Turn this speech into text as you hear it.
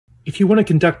If you want to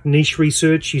conduct niche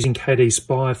research using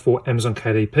KDSPY for Amazon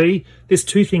KDP, there's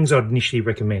two things I'd initially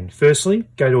recommend. Firstly,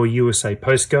 go to a USA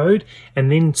postcode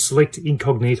and then select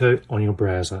incognito on your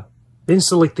browser. Then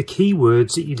select the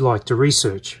keywords that you'd like to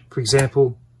research. For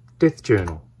example, death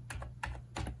journal.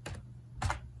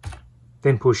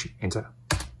 Then push enter.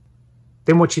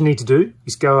 Then what you need to do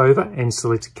is go over and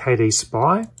select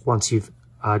KDSPY once you've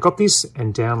got this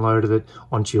and downloaded it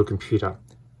onto your computer.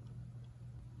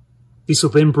 This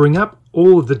will then bring up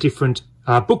all of the different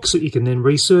books that you can then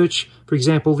research. For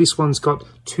example, this one's got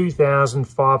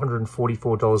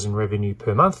 $2,544 in revenue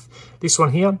per month. This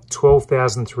one here,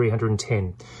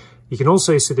 $12,310. You can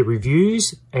also see the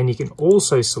reviews, and you can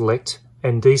also select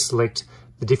and deselect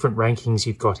the different rankings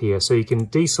you've got here. So you can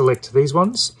deselect these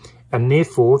ones, and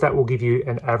therefore that will give you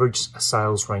an average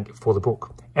sales rank for the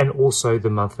book and also the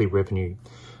monthly revenue.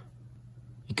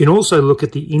 You can also look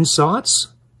at the insights.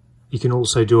 You can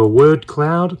also do a word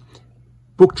cloud,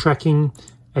 book tracking,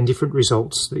 and different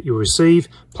results that you'll receive.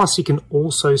 Plus you can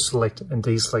also select and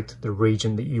deselect the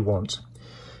region that you want.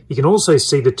 You can also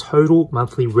see the total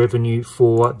monthly revenue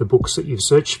for the books that you've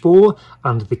searched for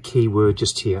under the keyword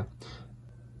just here.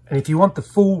 And if you want the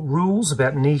full rules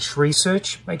about niche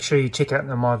research, make sure you check out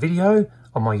my video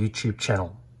on my YouTube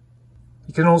channel.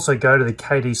 You can also go to the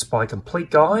KDSPY Complete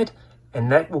Guide, and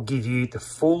that will give you the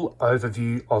full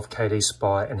overview of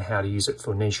KDSPY and how to use it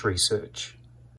for niche research.